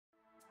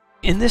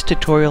In this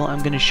tutorial, I'm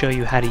going to show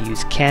you how to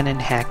use Canon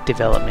Hack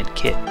Development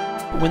Kit.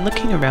 When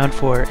looking around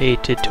for a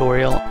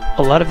tutorial,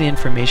 a lot of the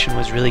information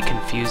was really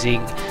confusing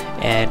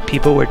and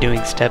people were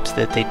doing steps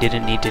that they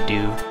didn't need to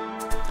do.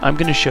 I'm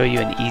going to show you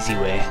an easy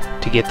way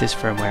to get this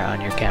firmware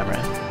on your camera.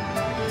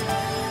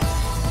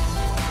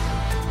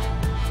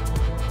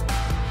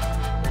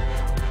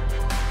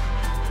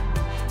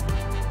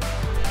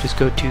 Just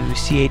go to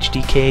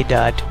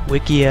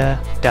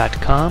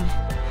chdk.wikia.com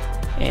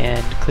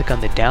and click on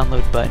the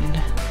download button.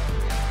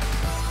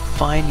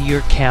 Find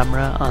your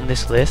camera on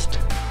this list.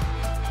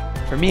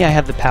 For me, I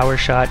have the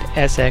Powershot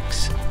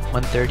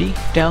SX130.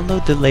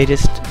 Download the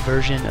latest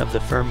version of the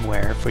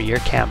firmware for your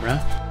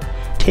camera.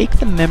 Take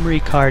the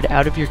memory card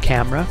out of your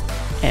camera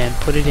and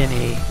put it in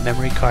a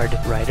memory card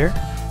writer.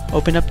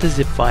 Open up the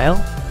zip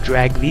file,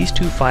 drag these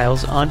two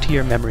files onto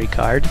your memory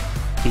card,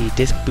 the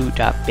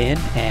diskboot.bin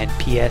and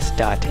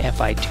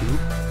ps.fi2.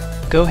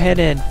 Go ahead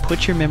and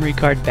put your memory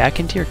card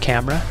back into your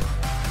camera.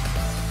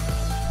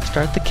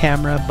 Start the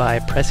camera by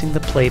pressing the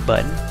play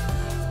button.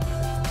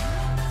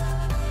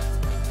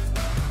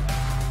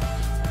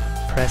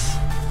 Press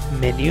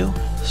menu,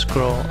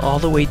 scroll all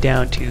the way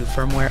down to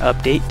firmware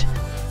update,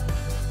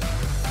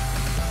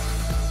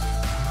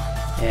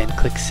 and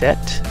click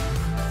set.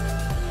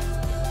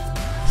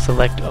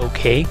 Select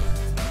OK.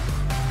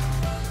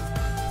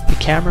 The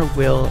camera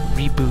will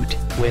reboot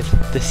with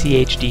the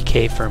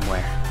CHDK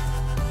firmware.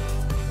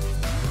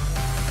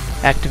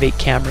 Activate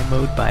camera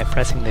mode by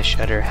pressing the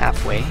shutter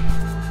halfway.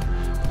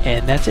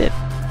 And that's it.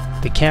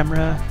 The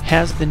camera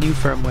has the new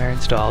firmware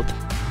installed.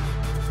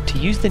 To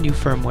use the new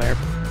firmware,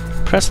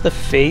 press the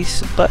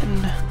face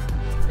button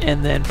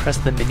and then press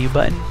the menu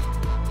button.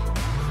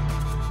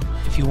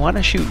 If you want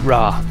to shoot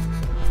RAW,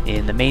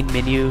 in the main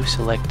menu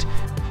select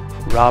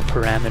RAW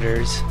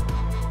parameters.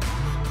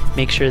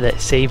 Make sure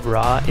that Save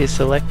RAW is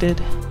selected.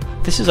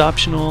 This is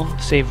optional.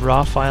 Save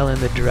RAW file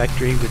in the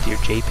directory with your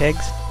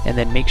JPEGs, and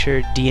then make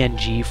sure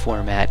DNG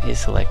format is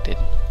selected.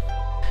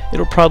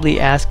 It'll probably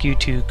ask you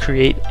to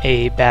create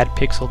a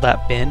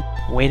badpixel.bin.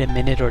 Wait a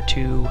minute or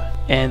two,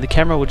 and the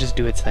camera will just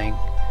do its thing.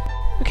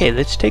 Okay,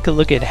 let's take a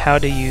look at how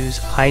to use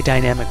high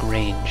dynamic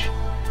range,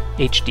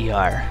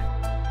 HDR.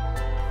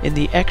 In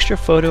the extra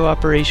photo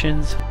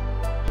operations,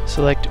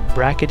 select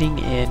bracketing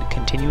in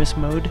continuous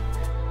mode.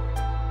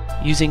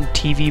 Using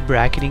TV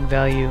bracketing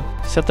value,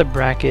 set the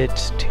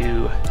bracket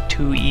to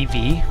 2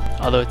 EV,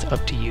 although it's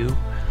up to you.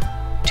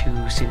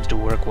 2 seems to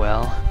work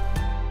well.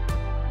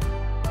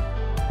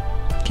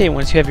 Okay,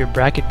 once you have your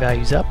bracket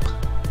values up,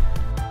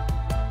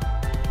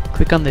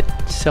 click on the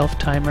self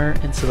timer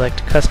and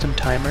select custom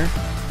timer.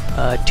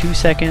 2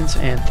 seconds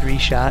and 3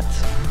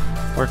 shots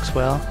works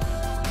well,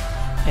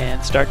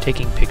 and start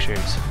taking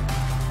pictures.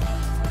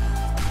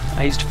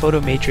 I used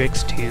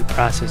Photomatrix to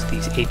process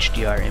these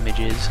HDR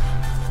images.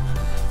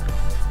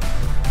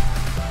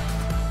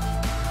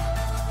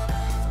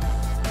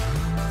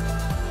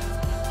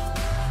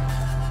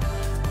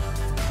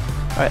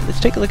 Alright, let's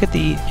take a look at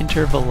the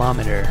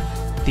intervalometer.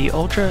 The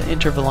ultra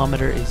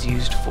intervalometer is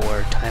used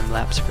for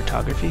time-lapse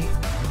photography.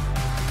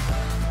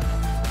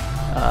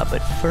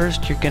 But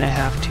first you're going to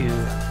have to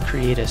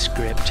create a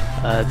script.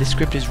 This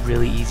script is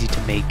really easy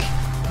to make.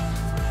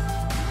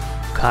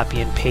 Copy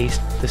and paste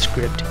the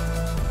script.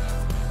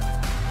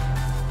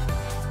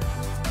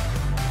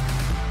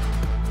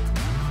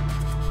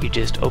 You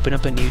just open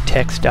up a new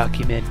text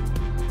document.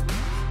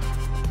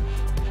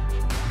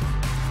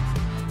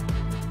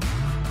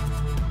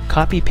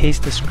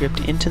 Copy-paste the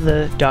script into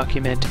the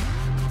document.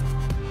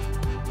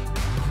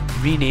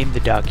 Rename the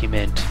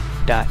document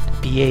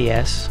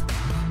 .bas.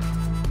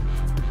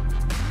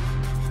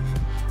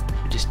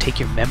 Just take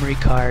your memory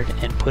card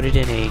and put it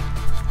in a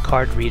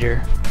card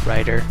reader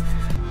writer,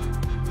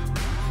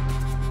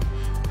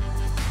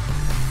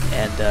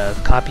 and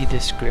copy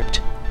this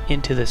script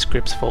into the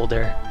scripts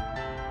folder.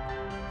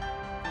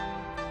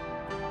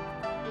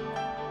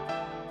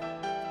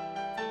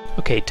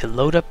 Okay, to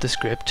load up the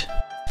script,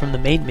 from the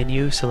main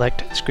menu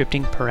select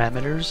scripting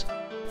parameters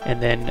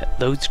and then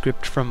load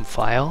script from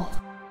file.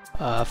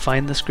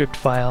 Find the script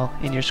file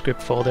in your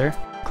script folder,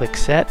 click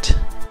set.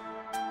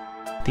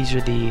 These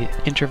are the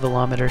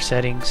intervalometer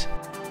settings.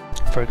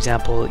 For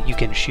example, you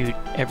can shoot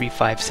every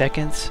 5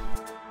 seconds,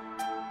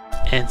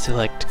 and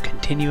select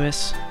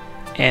continuous,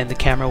 and the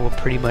camera will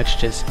pretty much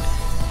just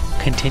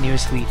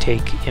continuously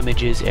take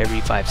images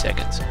every 5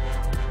 seconds.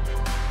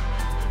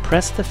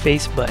 Press the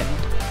face button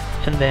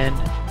and then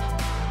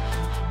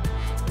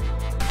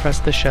press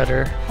the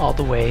shutter all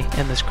the way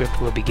and the script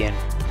will begin.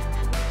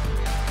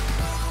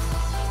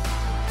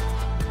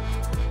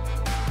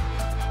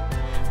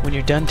 When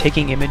you're done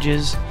taking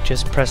images,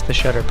 just press the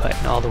shutter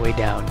button all the way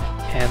down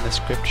and the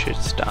script should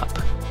stop.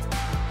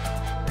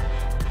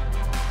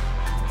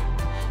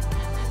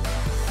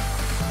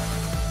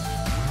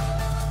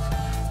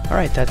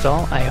 Alright, that's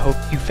all. I hope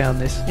you found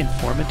this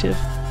informative.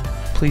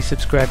 Please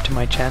subscribe to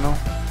my channel.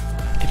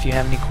 If you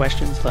have any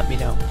questions, let me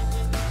know.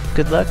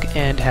 Good luck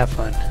and have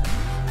fun.